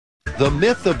the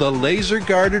myth of the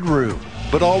laser-guarded room.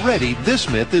 But already this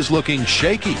myth is looking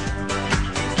shaky.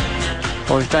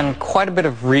 Well, we've done quite a bit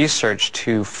of research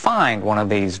to find one of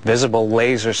these visible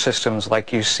laser systems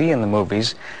like you see in the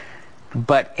movies.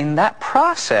 But in that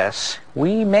process,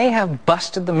 we may have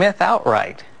busted the myth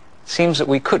outright. It seems that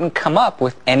we couldn't come up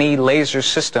with any laser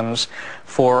systems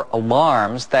for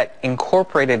alarms that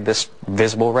incorporated this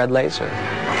visible red laser.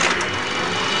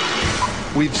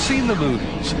 We've seen the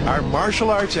movies. Our martial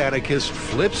arts anarchist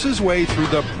flips his way through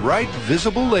the bright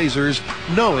visible lasers,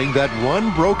 knowing that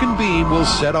one broken beam will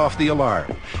set off the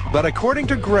alarm. But according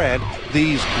to Grant,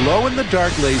 these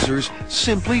glow-in-the-dark lasers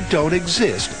simply don't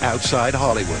exist outside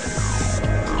Hollywood.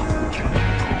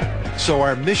 So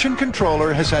our mission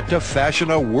controller has had to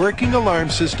fashion a working alarm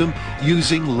system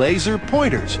using laser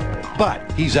pointers.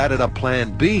 But he's added a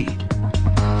plan B.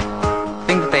 The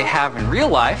thing that they have in real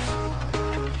life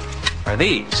are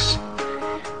these.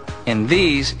 And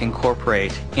these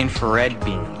incorporate infrared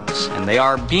beams. And they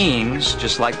are beams,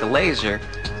 just like the laser,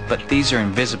 but these are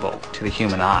invisible to the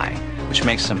human eye, which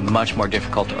makes them much more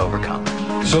difficult to overcome.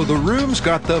 So the room's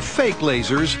got the fake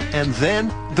lasers and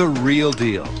then the real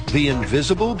deal, the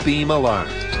invisible beam alarm.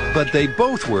 But they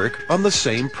both work on the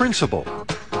same principle.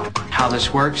 How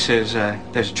this works is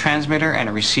there's a transmitter and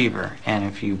a receiver, and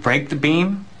if you break the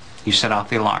beam, you set off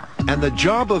the alarm. And the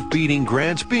job of beating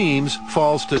Grant's beams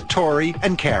falls to Tori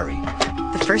and Carrie.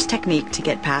 The first technique to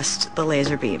get past the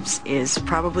laser beams is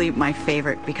probably my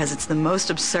favorite because it's the most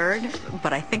absurd,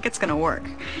 but I think it's going to work.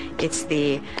 It's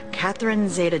the Catherine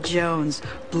Zeta-Jones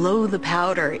blow the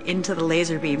powder into the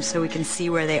laser beams so we can see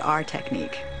where they are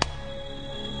technique.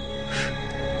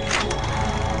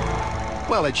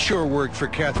 Well, it sure worked for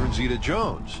Catherine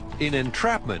Zeta-Jones. In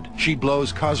Entrapment, she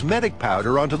blows cosmetic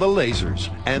powder onto the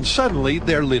lasers, and suddenly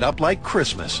they're lit up like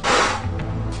Christmas.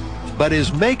 But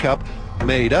is makeup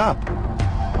made up?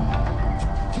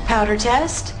 Powder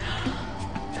test?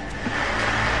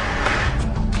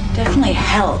 Definitely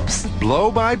helps. Blow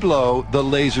by blow, the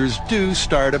lasers do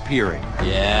start appearing.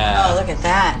 Yeah. Oh, look at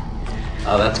that.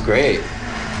 Oh, that's great.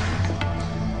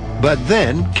 But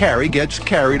then Carrie gets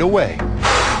carried away.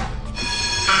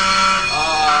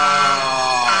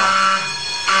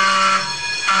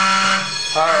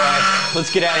 All right, let's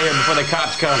get out of here before the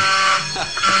cops come.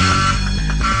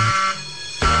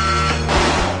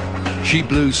 She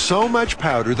blew so much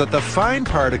powder that the fine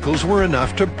particles were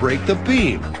enough to break the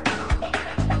beam.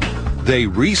 They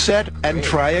reset and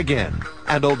try again.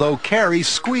 And although Carrie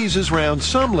squeezes round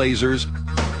some lasers,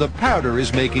 the powder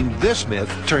is making this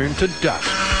myth turn to dust.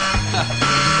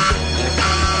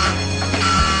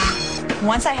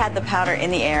 Once I had the powder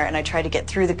in the air and I tried to get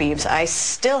through the beams, I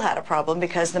still had a problem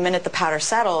because the minute the powder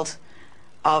settled,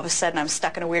 all of a sudden I'm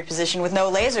stuck in a weird position with no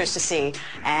lasers to see,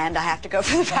 and I have to go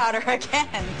for the powder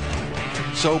again.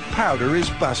 So powder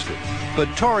is busted. But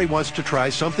Tori wants to try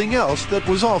something else that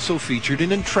was also featured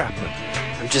in Entrapment.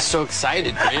 I'm just so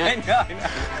excited, man. I know.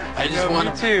 I just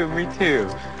want to... Me too.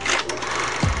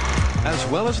 As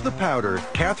well as the powder,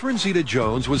 Catherine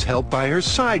Zeta-Jones was helped by her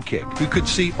sidekick, who could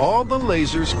see all the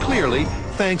lasers clearly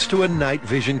thanks to a night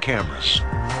vision camera.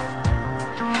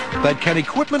 But can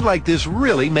equipment like this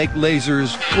really make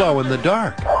lasers glow in the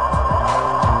dark?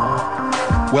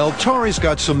 Well, Tori's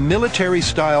got some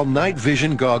military-style night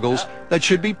vision goggles that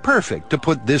should be perfect to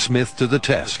put this myth to the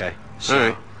test. Okay. All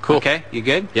right. Cool. Okay, you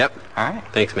good? Yep. All right.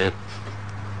 Thanks, man.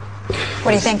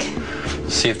 What do you think?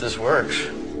 Let's see if this works.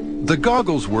 The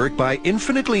goggles work by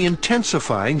infinitely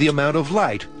intensifying the amount of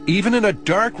light, even in a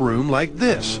dark room like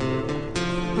this.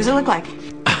 What does it look like?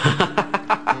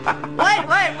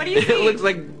 What do you see?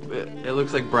 It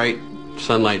looks like bright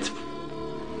sunlight's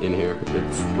in here.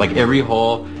 It's like every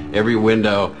hole, every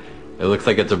window. It looks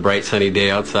like it's a bright sunny day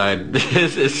outside.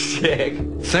 This is sick.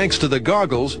 Thanks to the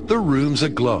goggles, the room's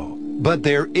aglow. But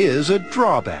there is a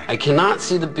drawback. I cannot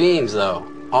see the beams though.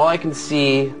 All I can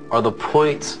see are the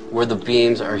points where the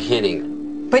beams are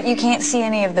hitting. But you can't see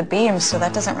any of the beams, so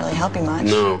that doesn't really help you much.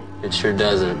 No, it sure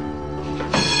doesn't.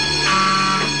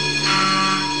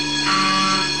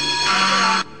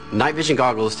 Night vision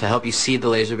goggles to help you see the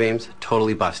laser beams,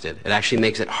 totally busted. It actually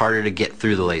makes it harder to get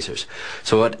through the lasers.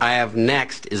 So what I have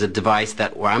next is a device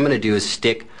that what I'm going to do is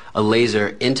stick a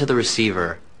laser into the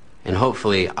receiver, and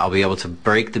hopefully I'll be able to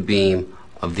break the beam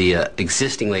of the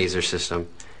existing laser system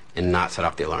and not set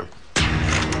off the alarm.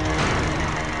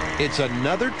 It's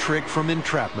another trick from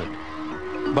Entrapment.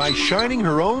 By shining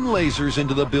her own lasers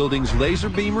into the building's laser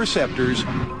beam receptors,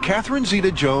 Catherine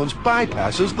Zeta-Jones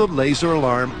bypasses the laser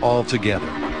alarm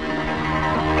altogether.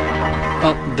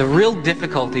 Well, the real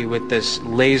difficulty with this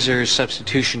laser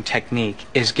substitution technique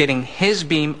is getting his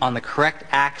beam on the correct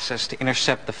axis to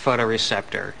intercept the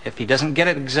photoreceptor. If he doesn't get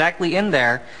it exactly in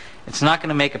there, it's not going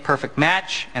to make a perfect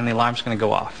match, and the alarm's going to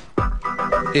go off.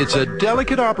 It's a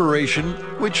delicate operation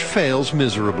which fails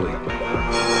miserably.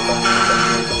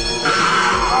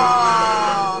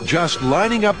 Just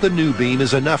lining up the new beam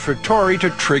is enough for Tori to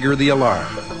trigger the alarm.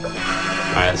 All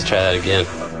right, let's try that again.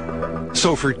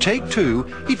 So for take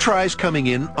 2, he tries coming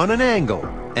in on an angle.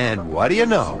 And what do you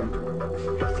know?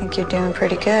 I think you're doing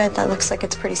pretty good. That looks like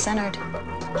it's pretty centered.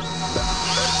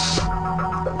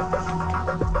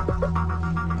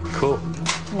 Cool.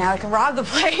 Now we can rob the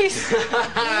place. Yeah,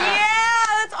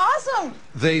 that's awesome.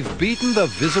 They've beaten the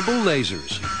visible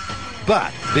lasers,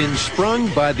 but been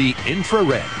sprung by the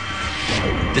infrared.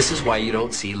 This is why you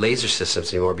don't see laser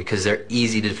systems anymore, because they're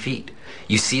easy to defeat.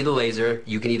 You see the laser,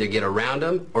 you can either get around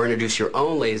them or introduce your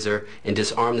own laser and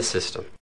disarm the system.